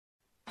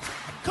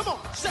Come on,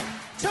 say,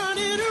 turn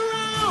it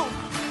around.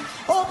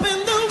 Open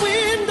the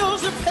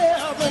windows of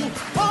heaven.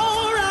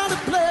 Pour out a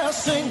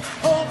blessing,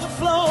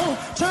 overflow.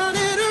 Turn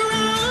it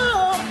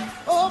around.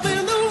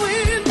 Open the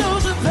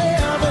windows of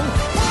heaven.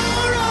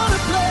 Pour out a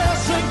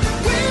blessing.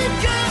 We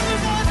got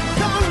that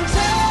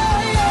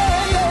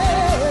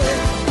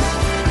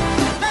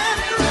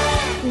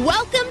contagion.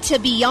 Welcome to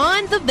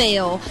Beyond the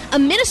Veil, a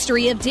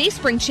ministry of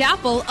Dayspring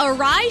Chapel.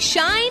 Arise,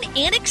 shine,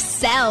 and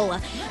excel.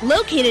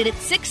 Located at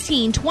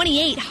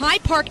 1628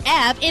 Hyde Park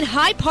Ave in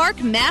Hyde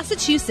Park,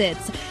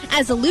 Massachusetts.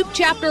 As Luke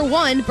chapter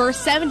 1, verse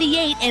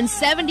 78 and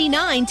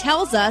 79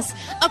 tells us,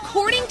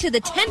 according to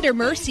the tender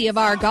mercy of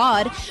our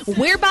God,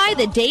 whereby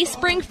the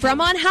dayspring from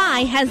on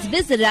high has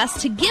visited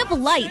us to give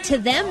light to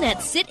them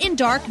that sit in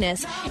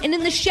darkness, and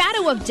in the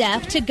shadow of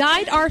death to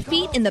guide our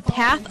feet in the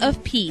path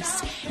of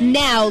peace.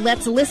 Now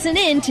let's listen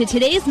in to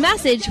today's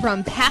message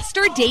from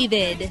Pastor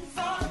David.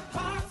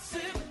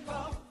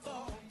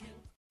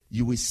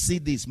 You will see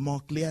this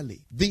more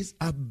clearly. This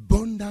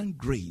abundant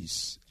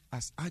grace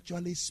has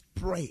actually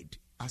spread,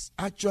 has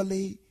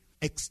actually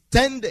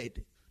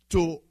extended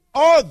to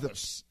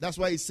others. That's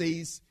why it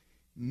says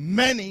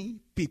many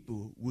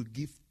people will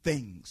give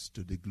thanks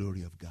to the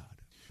glory of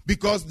God.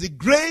 Because the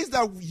grace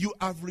that you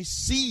have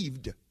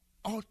received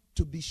ought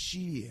to be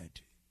shared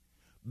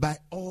by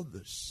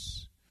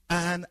others.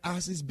 And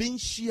as it's being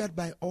shared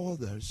by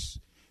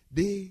others,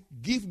 they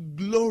give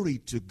glory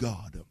to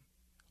God.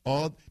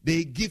 Or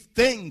they give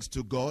thanks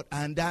to God,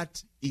 and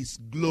that is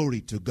glory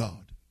to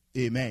God.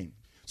 Amen.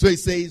 So it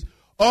says,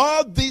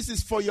 all this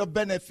is for your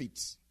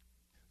benefits,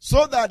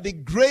 so that the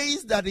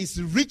grace that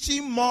is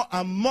reaching more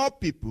and more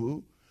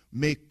people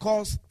may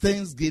cause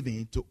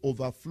thanksgiving to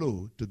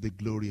overflow to the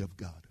glory of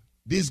God.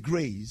 This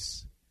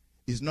grace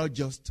is not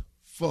just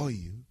for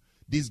you.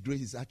 This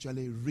grace is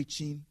actually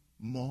reaching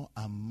more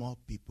and more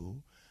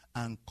people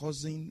and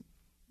causing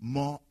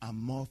more and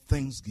more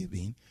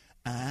thanksgiving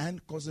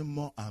and causing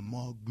more and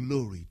more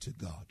glory to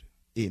God.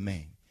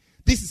 Amen.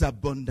 This is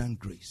abundant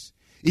grace.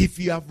 If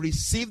you have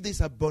received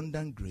this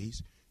abundant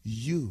grace,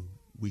 you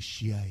will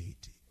share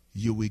it.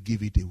 You will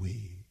give it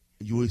away.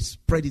 You will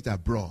spread it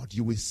abroad.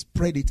 You will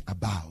spread it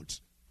about.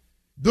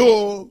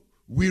 Though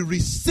we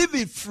receive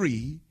it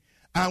free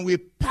and we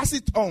pass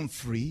it on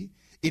free,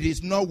 it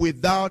is not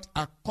without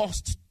a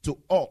cost to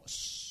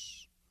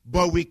us.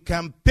 But we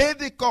can pay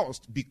the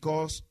cost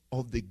because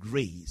of the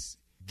grace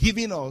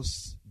giving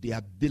us the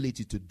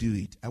ability to do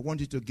it. I want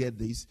you to get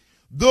this.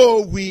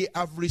 Though we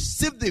have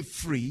received it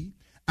free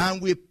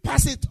and we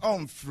pass it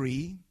on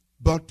free,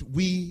 but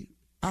we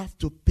have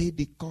to pay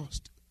the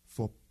cost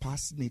for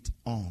passing it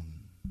on.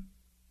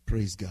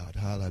 Praise God.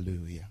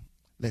 Hallelujah.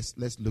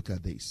 Let's look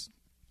at this.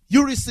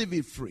 You receive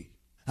it free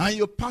and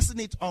you're passing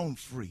it on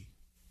free.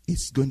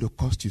 It's going to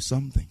cost you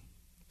something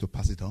to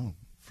pass it on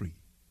free.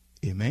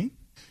 Amen.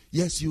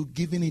 Yes, you're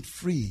giving it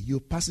free. You're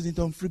passing it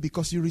on free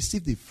because you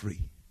received it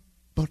free.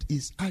 But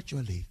it's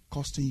actually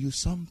costing you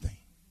something.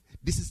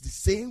 This is the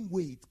same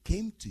way it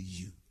came to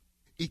you.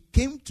 It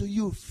came to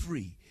you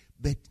free,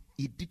 but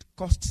it did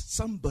cost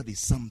somebody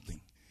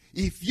something.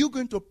 If you're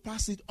going to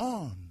pass it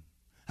on,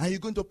 and you're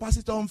going to pass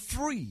it on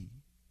free,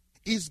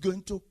 it's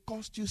going to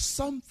cost you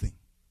something.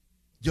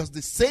 Just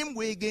the same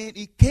way again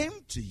it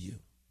came to you.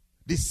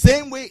 The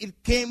same way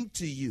it came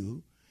to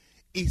you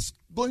is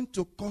going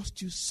to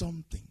cost you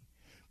something.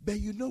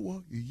 But you know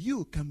what?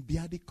 You can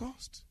bear the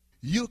cost.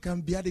 You can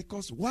bear the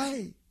cost.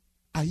 Why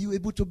are you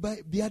able to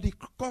bear the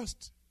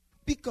cost?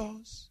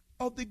 Because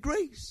of the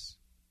grace.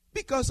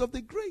 Because of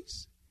the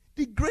grace.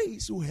 The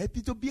grace will help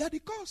you to bear the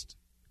cost.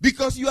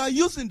 Because you are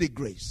using the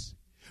grace.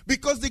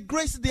 Because the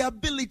grace is the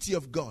ability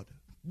of God.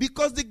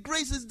 Because the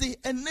grace is the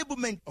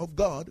enablement of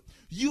God,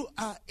 you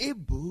are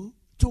able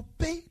to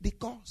pay the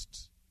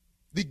cost.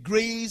 The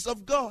grace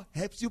of God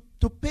helps you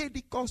to pay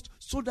the cost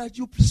so that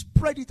you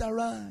spread it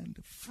around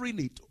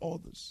freely to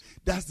others.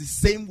 That's the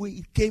same way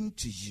it came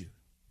to you.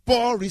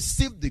 Paul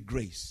received the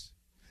grace.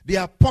 The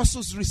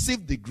apostles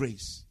received the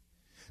grace.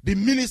 The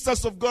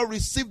ministers of God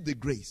received the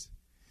grace.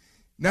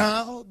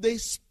 Now they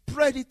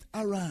spread it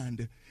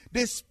around.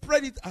 They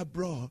spread it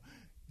abroad,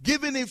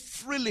 giving it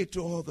freely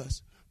to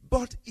others.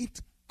 But it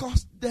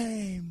cost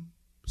them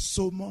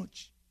so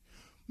much.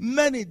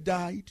 Many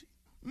died.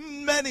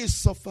 Many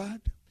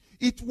suffered.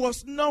 It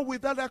was not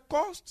without a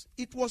cost.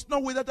 It was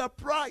not without a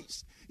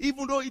price.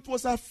 Even though it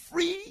was a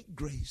free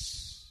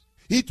grace.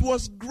 It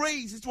was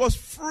grace. It was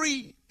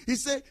free. He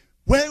said,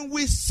 when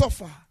we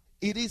suffer,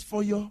 it is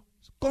for your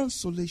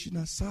consolation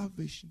and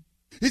salvation.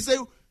 He said,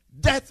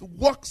 death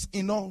works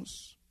in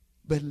us,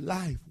 but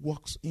life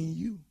works in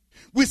you.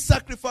 We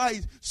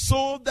sacrifice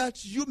so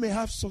that you may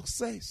have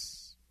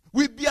success.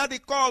 We bear the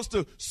cost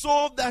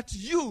so that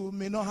you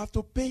may not have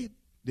to pay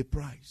the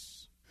price.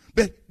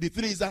 But the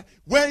thing is that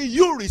when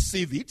you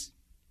receive it,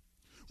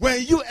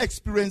 when you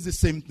experience the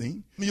same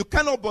thing, you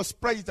cannot but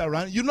spread it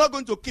around. You're not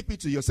going to keep it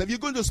to yourself. You're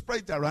going to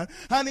spread it around.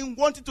 And in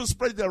wanting to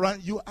spread it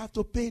around, you have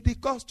to pay the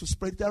cost to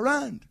spread it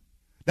around.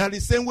 That's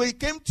the same way it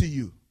came to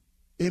you.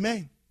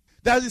 Amen.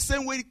 That's the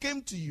same way it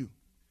came to you.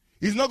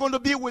 It's not going to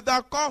be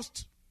without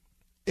cost.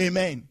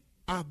 Amen.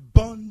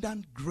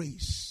 Abundant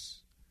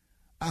grace.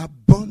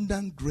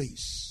 Abundant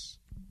grace.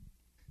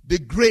 The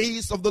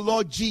grace of the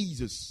Lord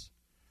Jesus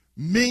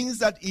means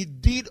that he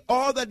did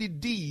all that he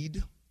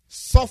did,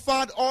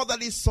 suffered all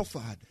that he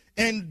suffered,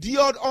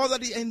 endured all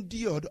that he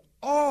endured,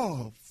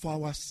 all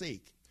for our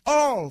sake,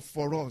 all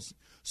for us,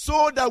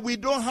 so that we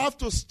don't have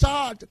to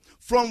start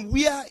from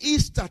where he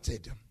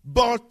started,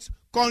 but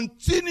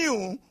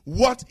continue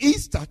what he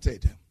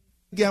started.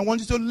 Again, I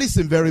want you to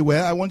listen very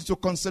well. I want you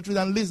to concentrate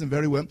and listen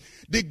very well.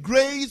 The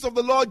grace of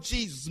the Lord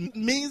Jesus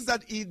means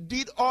that he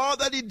did all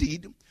that he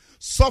did,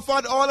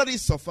 suffered all that he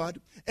suffered,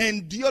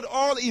 endured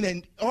all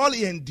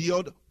he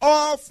endured,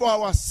 all for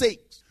our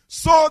sake,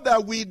 so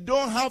that we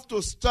don't have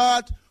to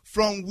start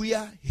from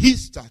where he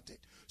started,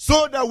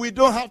 so that we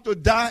don't have to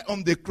die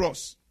on the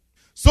cross,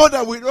 so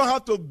that we don't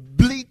have to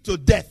bleed to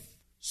death,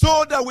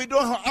 so that we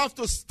don't have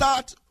to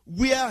start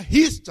where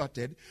he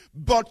started,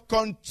 but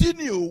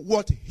continue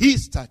what he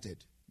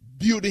started,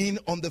 building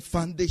on the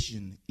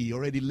foundation he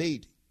already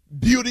laid,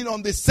 building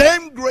on the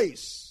same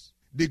grace,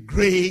 the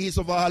grace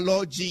of our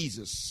Lord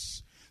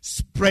Jesus,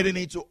 spreading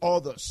it to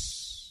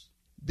others.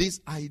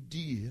 This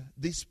idea,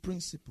 this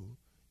principle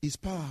is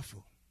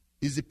powerful.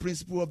 It's the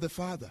principle of the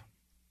Father.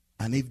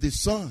 And if the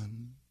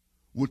Son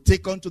will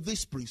take on to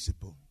this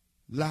principle,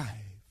 life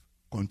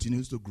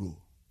continues to grow.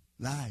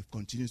 Life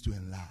continues to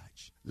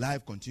enlarge.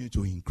 Life continues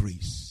to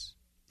increase.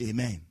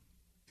 Amen.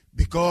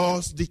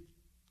 Because the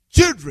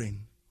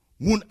children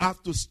won't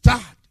have to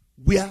start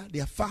where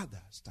their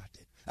father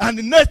started. And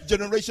the next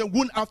generation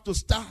won't have to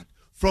start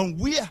from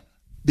where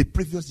the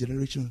previous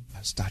generation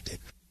has started.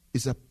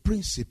 It's a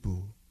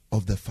principle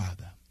of the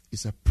Father.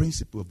 It's a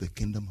principle of the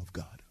kingdom of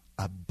God.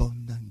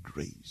 Abundant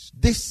grace.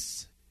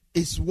 This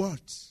is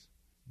what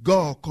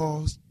God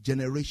calls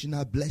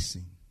generational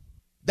blessing.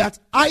 That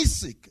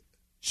Isaac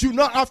should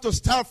not have to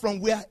start from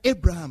where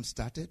Abraham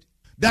started.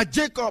 That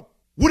Jacob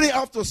wouldn't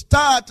have to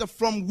start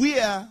from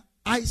where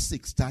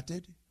Isaac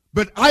started.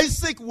 But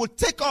Isaac would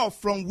take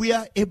off from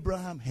where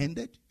Abraham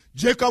ended.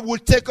 Jacob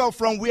would take off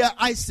from where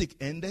Isaac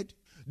ended.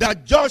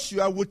 That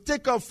Joshua would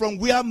take off from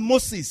where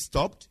Moses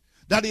stopped.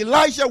 That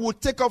Elijah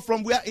would take off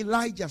from where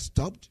Elijah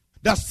stopped.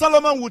 That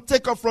Solomon would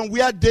take off from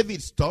where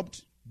David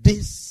stopped.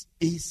 This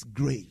is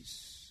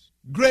grace.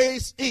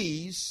 Grace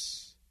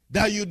is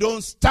that you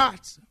don't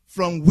start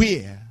from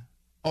where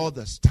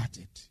others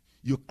started.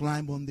 You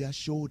climb on their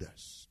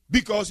shoulders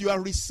because you are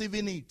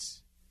receiving it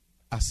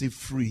as if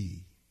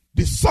free.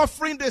 The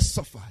suffering they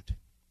suffered,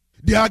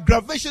 the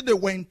aggravation they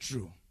went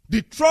through,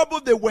 the trouble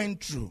they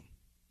went through,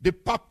 the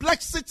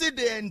perplexity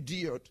they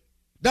endured,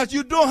 that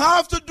you don't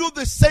have to do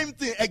the same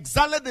thing,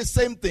 exactly the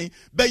same thing,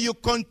 but you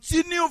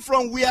continue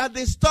from where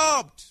they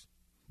stopped.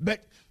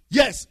 But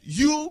yes,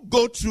 you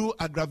go through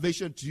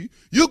aggravation too,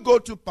 you go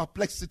through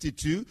perplexity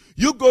too,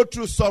 you go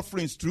through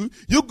sufferings too,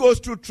 you go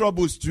through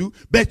troubles too,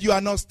 but you are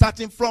not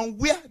starting from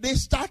where they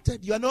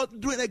started. You are not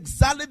doing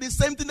exactly the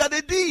same thing that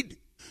they did.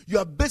 You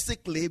are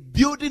basically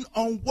building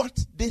on what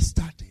they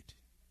started.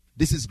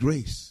 This is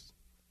grace.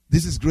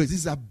 This is grace.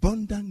 This is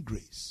abundant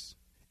grace.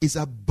 It's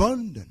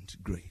abundant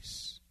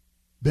grace.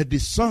 But the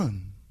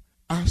Son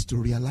has to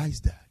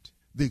realize that.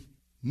 The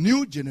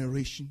new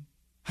generation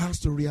has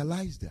to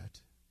realize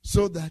that,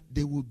 so that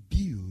they will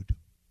build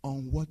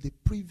on what the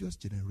previous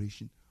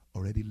generation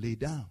already laid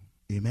down.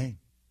 Amen.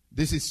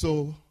 This is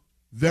so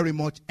very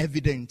much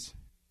evident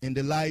in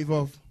the life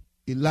of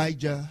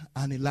Elijah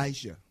and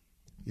Elisha.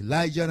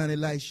 Elijah and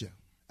Elisha.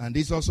 And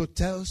this also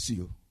tells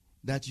you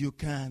that you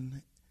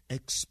can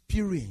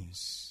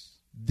experience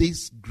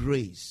this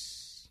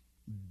grace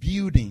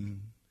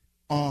building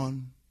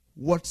on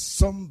what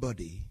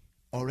somebody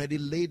already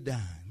laid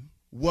down,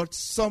 what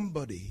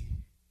somebody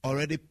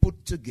already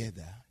put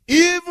together.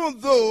 Even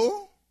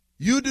though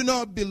you do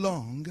not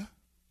belong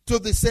to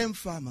the same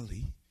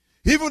family,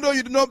 even though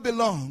you do not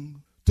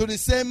belong to the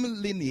same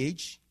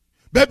lineage,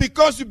 but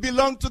because you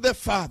belong to the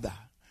Father,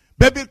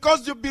 but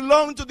because you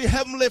belong to the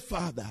Heavenly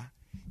Father,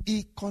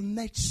 He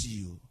connects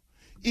you.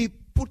 He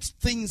puts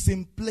things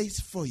in place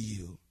for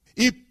you.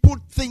 He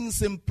put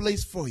things in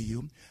place for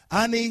you.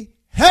 And He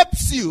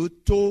helps you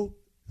to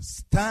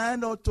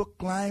stand or to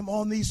climb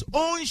on His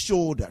own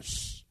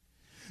shoulders.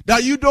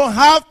 That you don't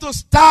have to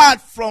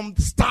start from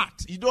the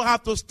start. You don't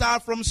have to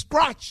start from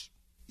scratch.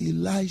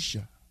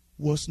 Elisha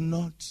was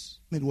not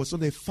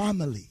a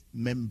family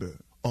member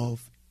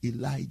of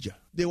Elijah.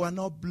 They were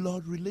not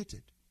blood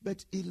related.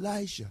 But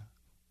Elisha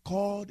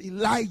called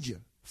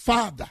Elijah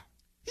father.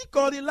 He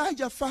called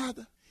Elijah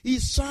father. He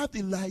served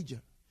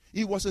Elijah.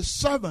 He was a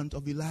servant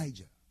of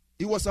Elijah.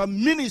 He was a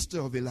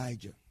minister of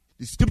Elijah.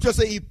 The scripture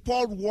says he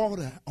poured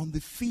water on the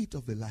feet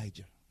of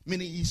Elijah.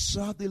 Meaning he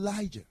served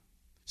Elijah.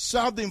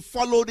 Served him,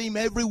 followed him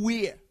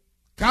everywhere.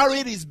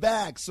 Carried his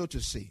bag, so to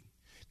say.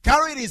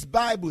 Carried his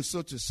Bible,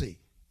 so to say.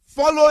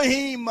 Followed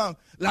him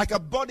like a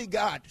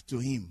bodyguard to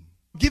him.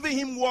 Giving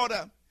him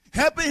water.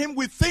 Helping him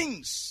with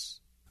things.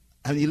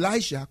 And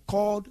Elisha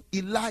called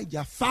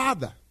Elijah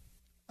father.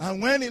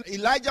 And when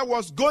Elijah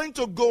was going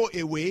to go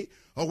away,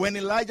 or when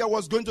Elijah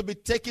was going to be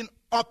taken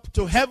up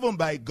to heaven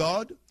by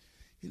God,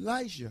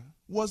 Elijah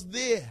was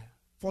there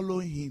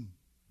following him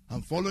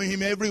and following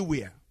him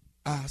everywhere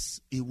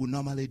as he would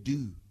normally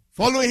do.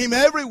 Following him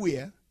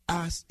everywhere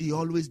as he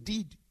always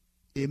did.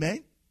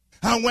 Amen.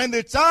 And when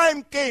the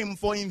time came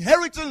for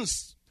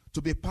inheritance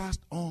to be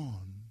passed on,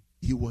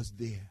 he was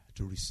there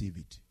to receive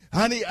it.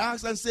 And he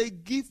asked and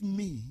said, give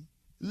me,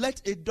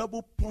 let a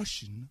double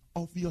portion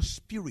of your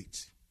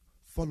spirit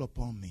fall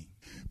upon me.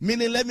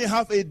 Meaning, let me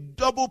have a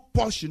double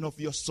portion of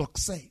your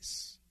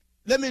success.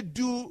 Let me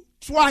do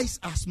twice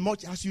as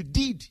much as you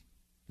did.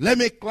 Let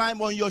me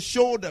climb on your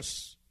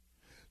shoulders.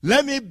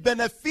 Let me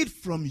benefit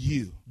from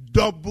you.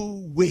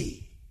 Double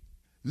way.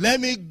 Let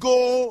me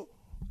go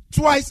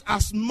twice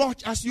as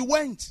much as you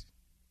went.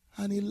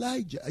 And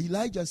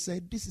Elijah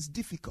said, this is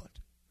difficult.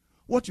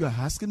 What you are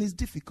asking is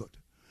difficult.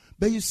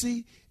 But you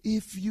see,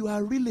 if you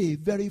are really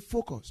very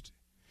focused,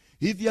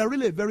 if you are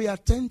really very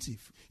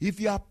attentive, if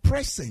you are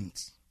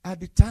present at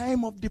the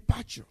time of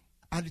departure,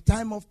 at the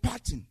time of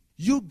parting,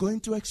 you're going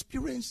to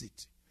experience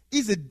it.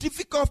 It's a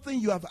difficult thing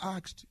you have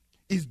asked.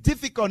 It's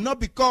difficult not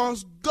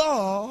because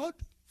God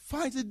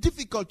finds it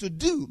difficult to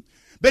do,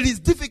 but it's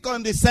difficult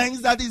in the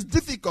sense that it's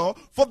difficult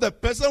for the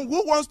person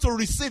who wants to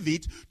receive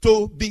it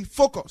to be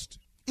focused.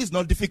 It's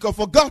not difficult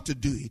for God to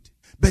do it,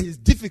 but it's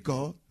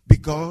difficult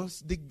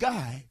because the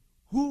guy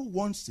who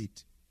wants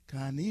it,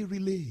 can he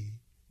really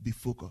be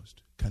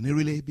focused? Can he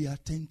really be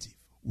attentive?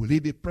 Will he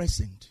be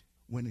present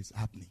when it's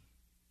happening?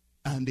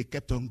 And they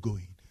kept on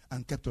going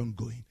and kept on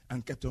going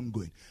and kept on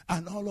going.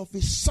 And all of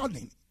a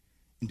sudden,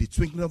 in the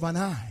twinkling of an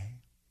eye,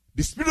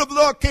 the Spirit of the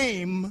Lord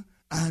came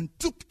and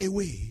took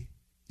away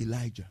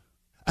Elijah.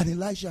 And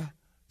Elijah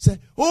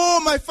said, oh,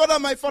 my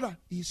father.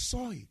 He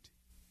saw it.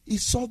 He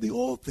saw the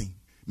whole thing.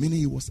 Meaning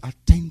he was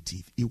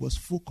attentive. He was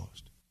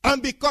focused.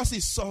 And because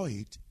he saw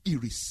it, he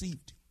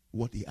received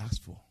what he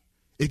asked for.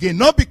 Again,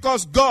 not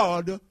because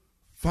God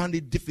found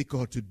it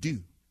difficult to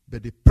do,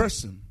 but the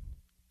person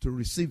to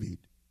receive it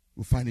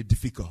will find it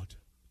difficult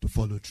to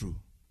follow through.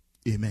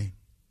 Amen.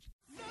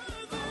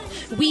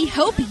 We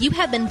hope you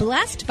have been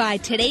blessed by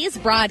today's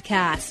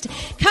broadcast.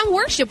 Come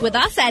worship with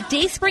us at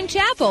Dayspring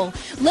Chapel,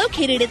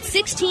 located at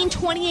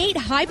 1628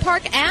 High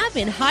Park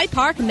Ave in High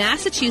Park,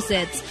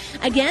 Massachusetts.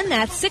 Again,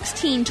 that's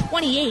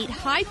 1628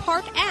 High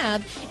Park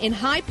Ave in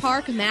High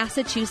Park,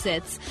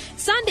 Massachusetts.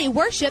 Sunday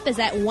worship is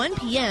at 1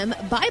 p.m.,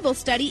 Bible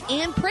study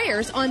and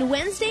prayers on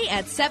Wednesday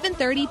at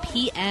 7:30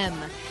 p.m.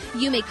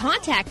 You may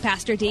contact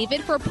Pastor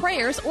David for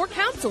prayers or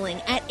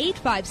counseling at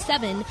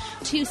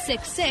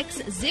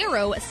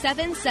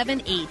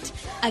 857-266-0778.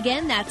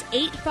 Again, that's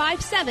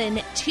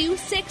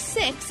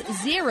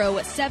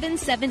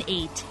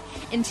 857-266-0778.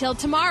 Until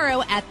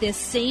tomorrow at this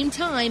same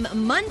time,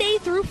 Monday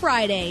through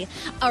Friday,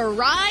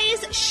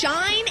 arise,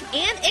 shine,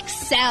 and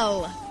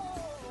excel.